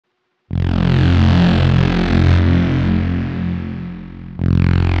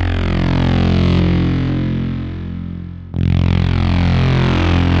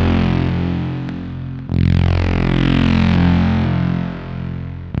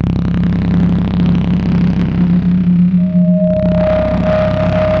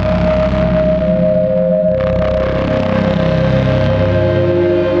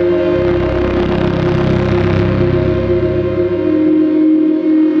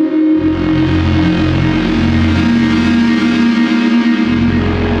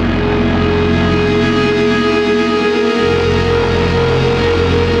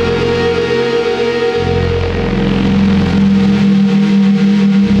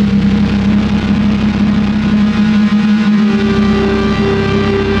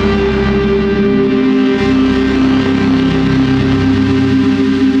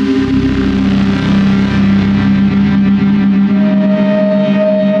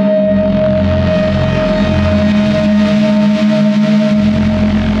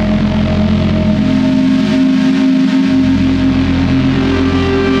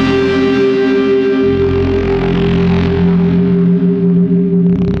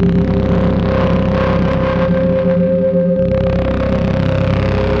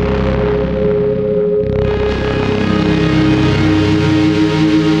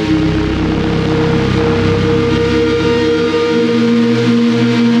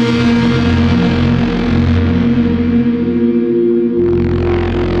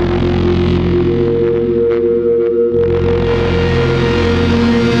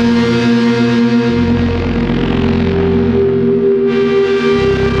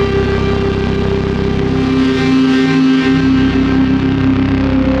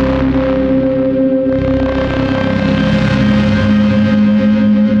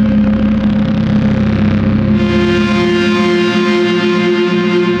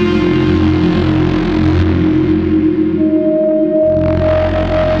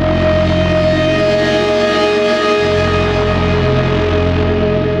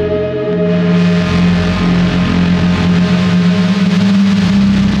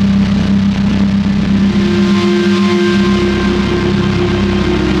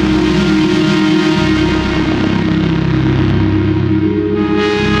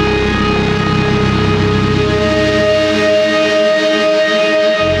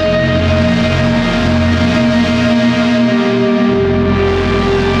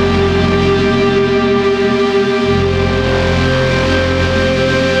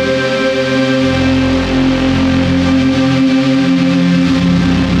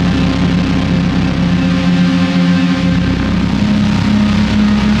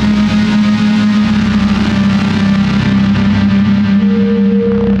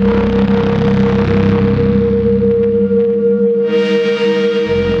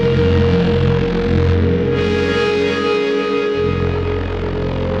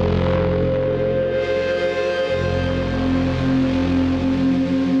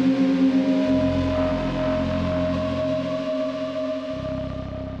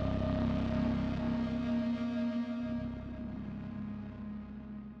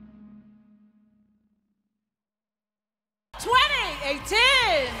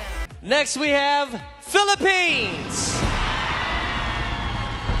2018. Next we have Philippines.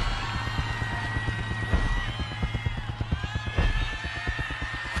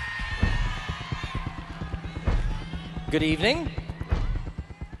 Good evening.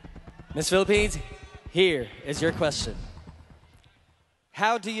 Miss Philippines, here is your question.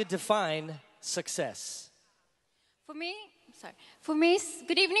 How do you define success? For me,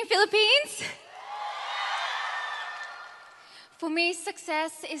 good evening, Philippines. For me,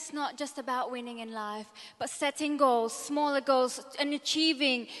 success is not just about winning in life, but setting goals, smaller goals, and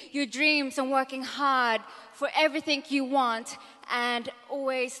achieving your dreams and working hard for everything you want, and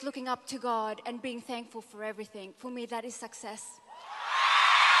always looking up to God and being thankful for everything. For me, that is success.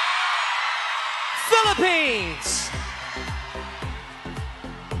 Philippines!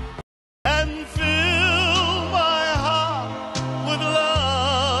 And fill my heart with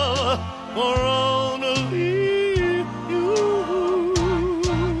love for only you.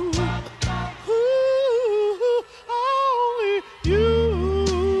 Ooh, only you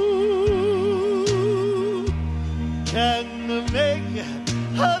can make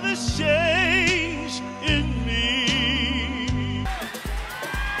this change in me.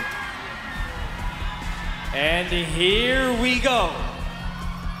 And here we go.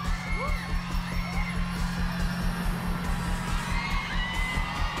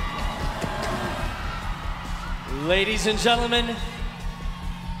 Ladies and gentlemen,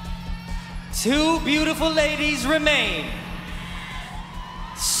 two beautiful ladies remain.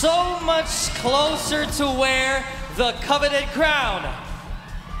 So much closer to wear the coveted crown.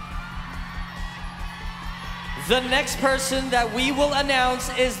 The next person that we will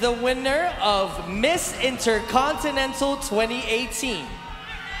announce is the winner of Miss Intercontinental 2018.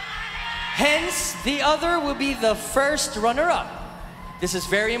 Hence, the other will be the first runner-up. This is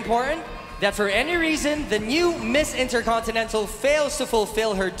very important, that for any reason the new Miss Intercontinental fails to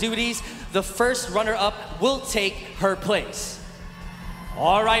fulfill her duties, the first runner-up will take her place.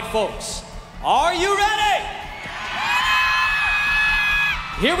 All right, folks, are you ready?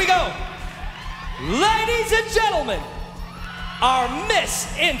 Here we go. Ladies and gentlemen, our Miss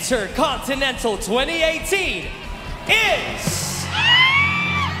Intercontinental 2018 is...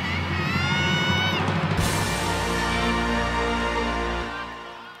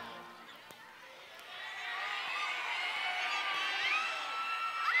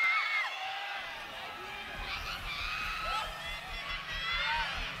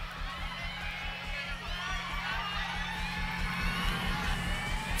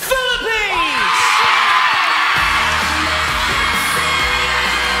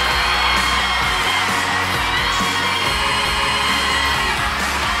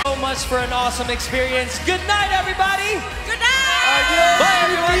 for an awesome experience. Good night, everybody. Good night. Bye,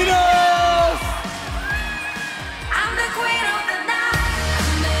 everyone.